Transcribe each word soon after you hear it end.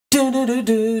Do.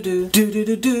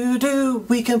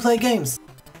 We can play games.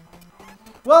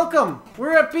 Welcome.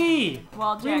 We're at B.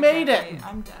 Well, Jack, we made it.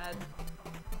 I'm dead.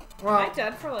 Well, Am I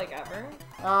dead for like ever?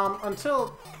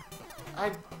 Until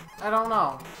I don't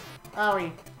know.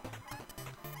 Owie.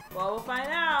 Well, we'll find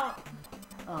out.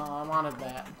 Oh, I wanted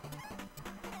that.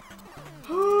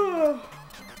 I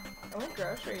went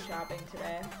grocery shopping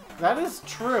today. That is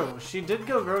true. She did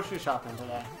go grocery shopping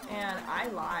today. And I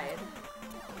lied.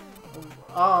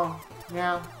 Oh,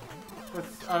 yeah.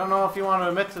 I don't know if you want to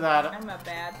admit to that. I'm a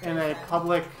bad person. In a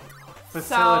public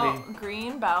facility. So,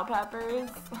 green bell peppers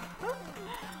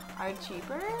are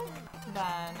cheaper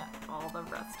than all the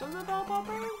rest of the bell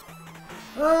peppers.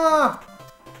 Ah!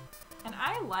 And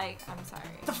I'm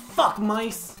sorry. The fuck,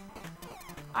 mice?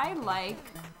 I like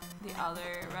the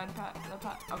other red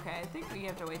pepper. Okay, I think we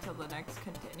have to wait till the next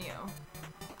continue.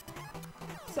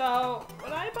 So,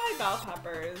 when I buy bell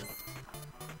peppers,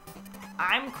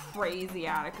 I'm crazy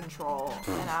out of control,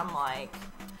 and I'm like,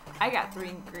 I got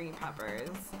 3 green peppers,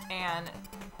 and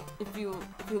if you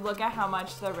look at how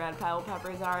much the red bell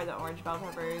peppers are, the orange bell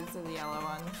peppers, and the yellow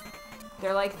ones,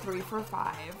 they're like 3 for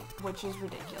 $5, which is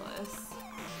ridiculous.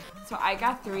 So I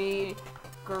got 3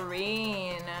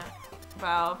 green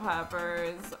bell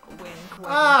peppers, wink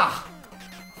wink,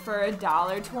 for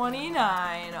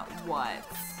 $1.29. What?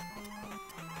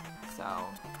 So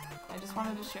I just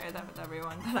wanted to share that with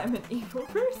everyone that I'm an evil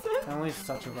person. Emily's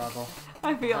such a rebel.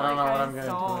 I feel I don't know like what I'm gonna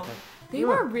do with it. They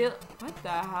were real. What the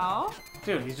hell?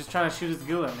 Dude, he's just trying to shoot his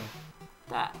goo at me.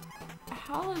 That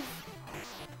hell is.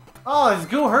 Oh, his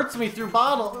goo hurts me through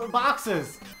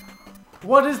boxes.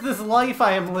 What is this life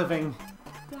I am living?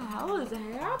 What the hell is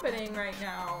happening right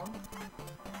now?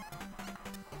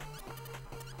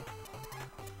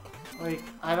 Like,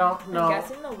 I don't know. I'm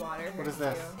guessing the water hurts. What is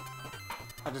this? You.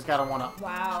 I just got a 1-up.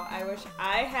 Wow, I wish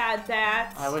I had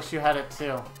that. I wish you had it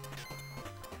too.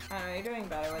 I know, you're doing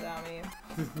better without me.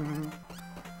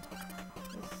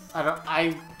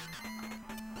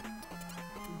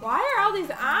 Why are all these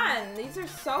on? These are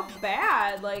so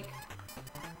bad. Like,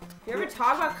 you ever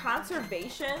talk about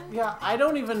conservation? Yeah, I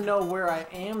don't even know where I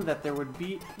am that there would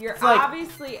be. You're like,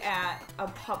 obviously at a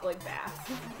public bath.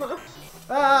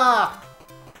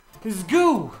 His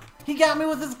goo! He got me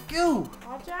with his goo!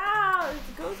 Watch out! His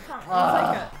goo's coming.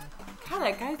 God,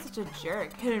 that guy's such a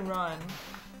jerk. Hit and run.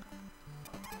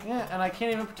 Yeah, and I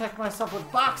can't even protect myself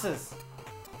with boxes.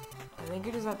 I think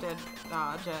you just have to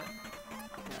dodge it.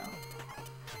 Yeah.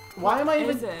 Why am I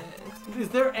even? Is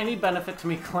there any benefit to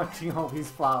me collecting all these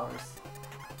flowers?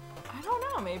 I don't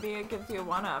know. Maybe it gives you a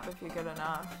 1-up if you're good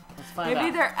enough. Let's find out.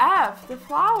 Maybe they're F. The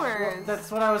flowers. Well,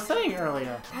 that's what I was saying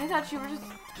earlier. I thought you were just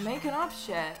making up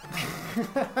shit.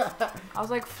 I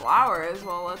was like, flowers?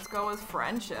 Well, let's go with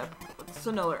friendship. It's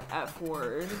another F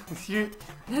word.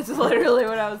 That's literally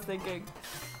what I was thinking.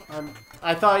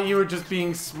 I thought you were just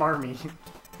being smarmy.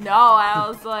 No, I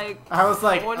was like,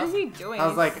 what is he doing? I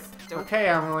was like, okay,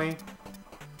 Emily.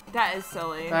 That is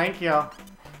silly. Thank you.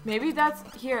 Maybe that's,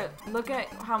 here, look at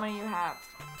how many you have.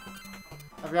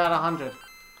 I've got 100.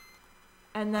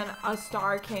 And then a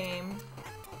star came.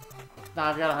 No,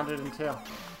 I've got 102.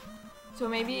 So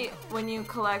maybe when you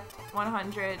collect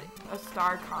 100, a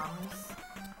star comes.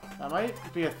 That might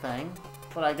be a thing.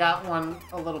 But I got one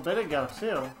a little bit ago,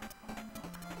 too.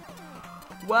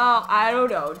 Well, I don't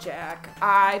know, Jack.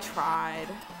 I tried.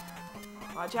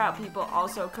 Watch out, people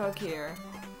also cook here.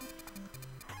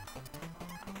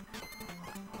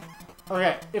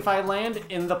 Okay, if I land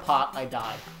in the pot, I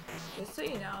die. Just so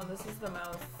you know, this is the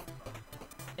most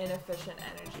inefficient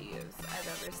energy use I've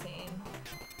ever seen.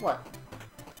 What?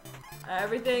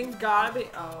 Everything's gotta be.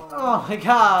 Oh. Oh my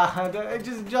god, I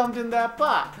just jumped in that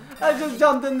pot. I just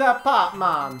jumped in that pot,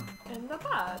 Mom. In the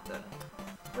pot.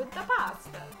 With the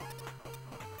pasta.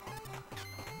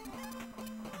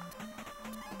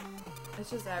 It's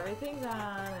just everything's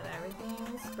on and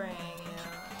everything's spraying, you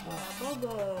know. Blah,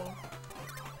 blah, blah.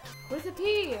 Where's the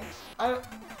pee? You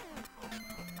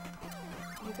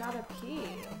gotta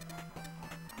pee.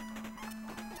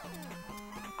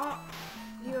 Oh,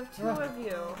 you have 2 of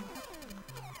you.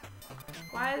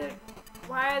 Why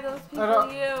are those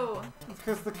people you? It's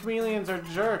because the chameleons are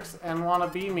jerks and want to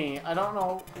be me. I don't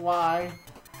know why.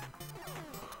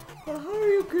 Well, how are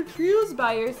you confused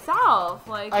by yourself?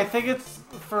 Like, I think it's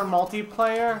for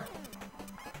multiplayer.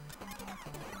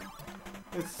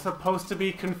 It's supposed to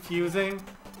be confusing.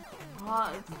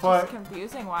 Well, it's just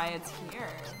confusing why it's here.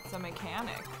 It's a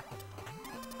mechanic.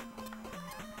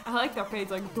 I like the face,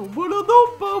 like, well,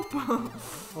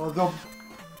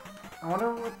 I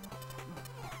wonder what.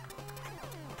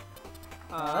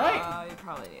 Alright. You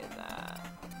probably need that.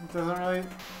 It doesn't really.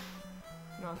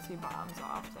 You don't see bombs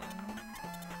often.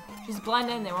 Just blend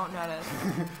in, they won't notice.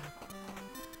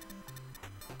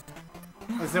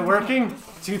 Is it working?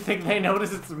 Do you think they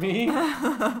notice it's me?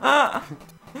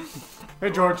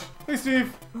 Hey, George. Hey,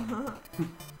 Steve.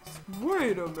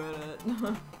 Wait a minute.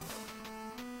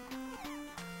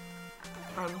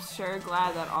 I'm sure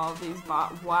glad that all of these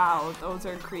wow, those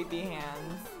are creepy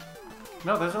hands.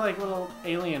 No, those are like little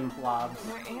alien blobs.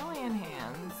 They're alien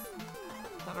hands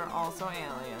that are also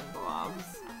alien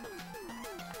blobs.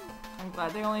 I'm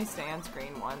glad they only stay on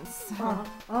screen once. Oh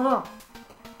no.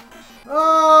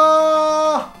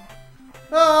 Oh!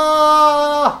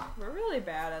 Oh! We're really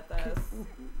bad at this.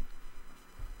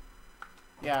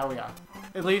 Yeah, we are.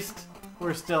 At least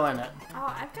we're still in it.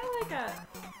 Oh, I've got like a...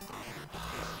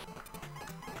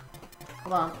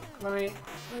 Hold on. Let me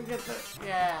get the...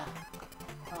 Yeah.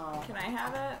 Oh. Can I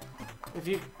have it? If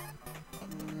you...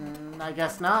 I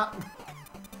guess not.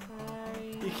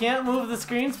 Sorry. You can't move the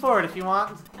screens forward if you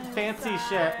want fancy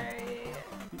shit.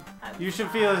 You should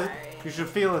feel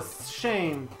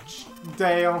ashamed,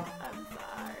 Dale.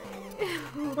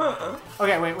 I'm sorry.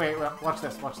 Okay, wait. Watch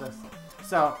this.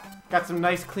 So, got some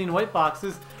nice clean white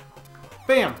boxes.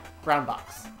 Bam! Brown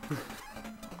box.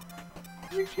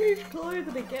 You changed color at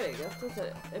the beginning. That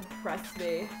doesn't impress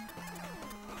me.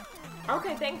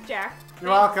 Okay, thanks, Jack. You're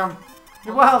welcome.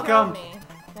 You're welcome. Me.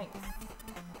 Thanks.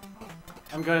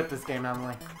 I'm good at this game,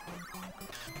 Emily.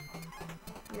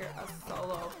 You're a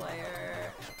solo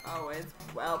player. Always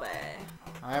will be.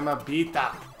 I am a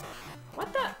beta.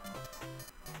 What the?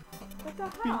 What the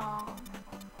hell?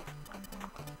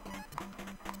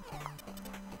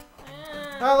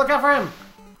 Oh, look out for him!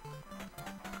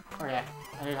 Okay,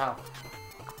 I need help.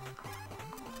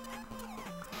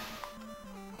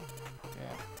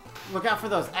 Yeah. Look out for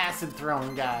those acid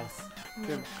throwing guys.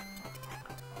 They're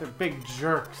big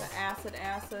jerks. The acid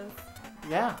asses.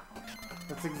 Yeah,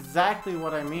 that's exactly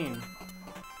what I mean.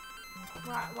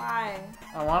 Why?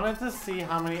 I wanted to see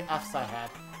how many Fs I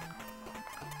had.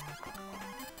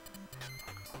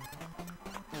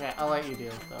 Okay, I'll let you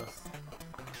deal with those.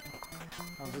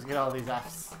 I'll just get all these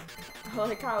Fs. I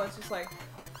like how it's just like,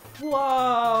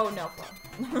 whoa, no flow.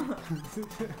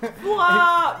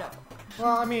 Whoa, no.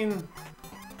 Well, I mean,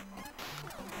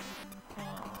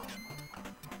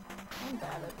 I'm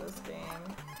bad at this game.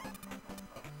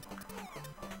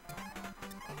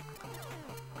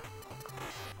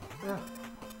 yeah.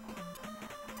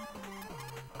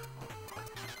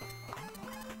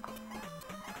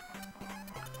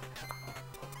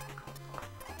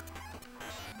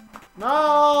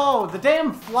 No, the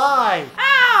damn fly.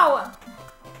 Ow!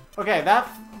 Okay,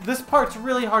 this part's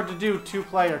really hard to do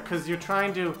two-player because you're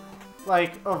trying to,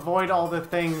 like, avoid all the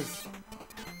things.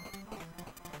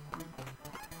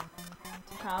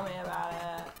 Tell me about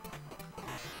it.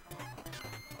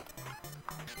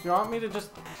 Do you want me to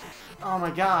just... Oh my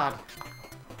god.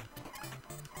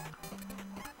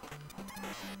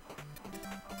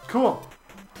 Cool.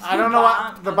 I don't know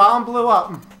what... The bomb blew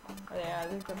up. Oh, yeah, I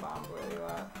think the bomb blew you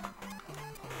up.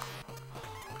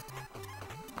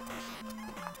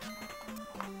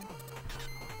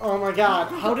 Oh my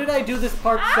god. How did I do this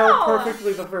part so Ow!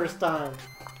 perfectly the first time?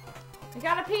 You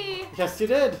gotta pee. Yes, you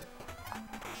did.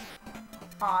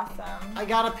 Awesome. I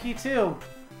got a pee too.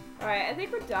 Alright, I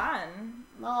think we're done.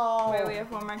 No. Wait, we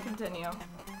have one more continue.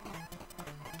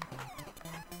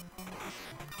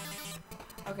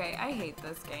 Okay, I hate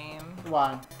this game.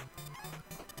 Why?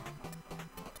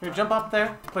 Here, jump up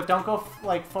there, but don't go,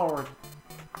 like, forward.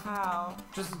 How?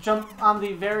 Just jump on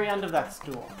the very end of that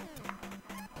stool.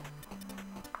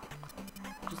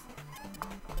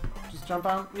 Just jump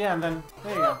on. Yeah, and then,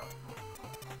 there you go.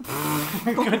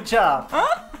 Good job.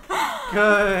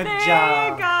 Good there job. There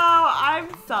you go. I'm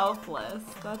selfless.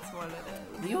 That's what it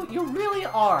is. You really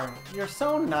are. You're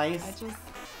so nice. I just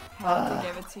have to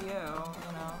give it to you,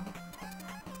 you know.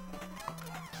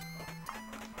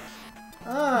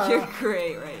 You're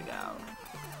great right now.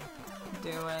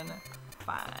 Doing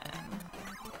fine.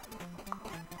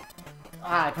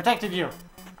 I protected you.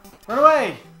 Run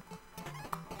away.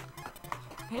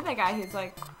 Hey, that guy. He's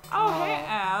like, oh, hey,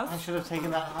 ass. I should have taken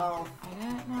that health. I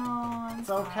didn't know. It's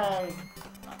okay.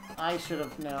 I should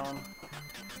have known.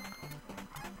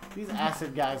 These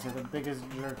acid guys are the biggest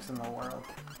jerks in the world.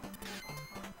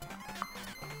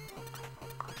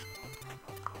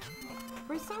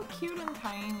 We're so cute and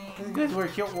tiny. Because we're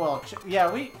cute. Well, yeah,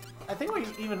 I think we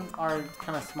even are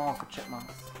kind of small for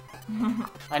chipmunks.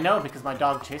 I know because my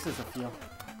dog chases a few.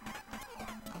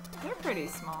 They're pretty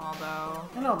small though.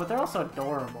 I know, but they're also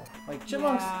adorable. Like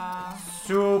chipmunks, yeah.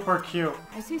 super cute.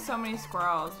 I see so many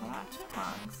squirrels. They're not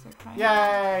chipmunks. They're kind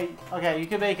Yay! Okay, you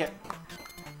can make it.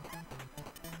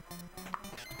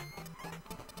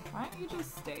 Why don't you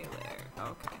just stay there?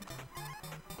 Okay.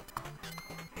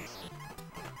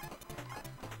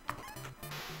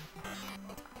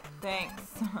 Thanks.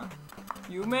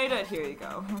 You made it. Here you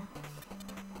go. Do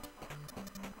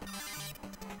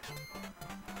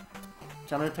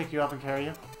you want me to pick you up and carry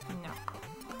you? No.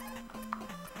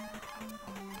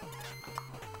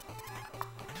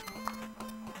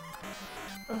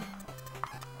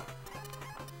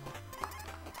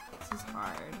 This is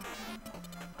hard.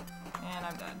 And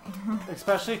I'm dead.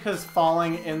 Especially because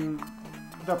falling in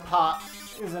the pot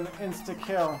is an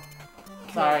insta-kill.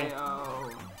 Sorry. KO.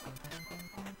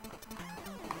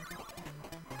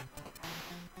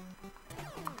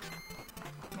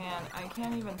 Man, I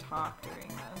can't even talk during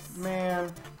this.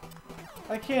 Man,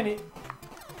 I can't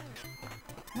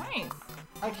Nice.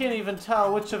 I can't even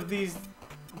tell which of these.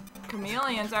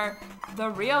 Chameleons are the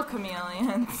real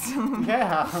chameleons.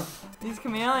 Yeah. These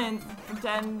chameleons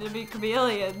pretend to be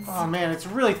chameleons. Oh man, it's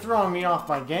really throwing me off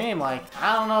my game. Like,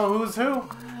 I don't know who's who.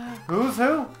 Who's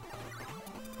who?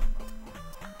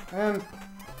 And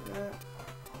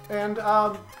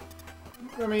I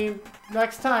mean,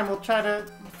 next time we'll try to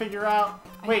figure out.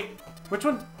 Wait, which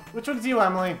one's you,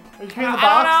 Emily? Are you carrying the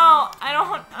box? I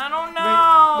don't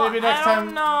know. Maybe next time. I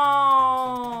don't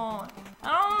know.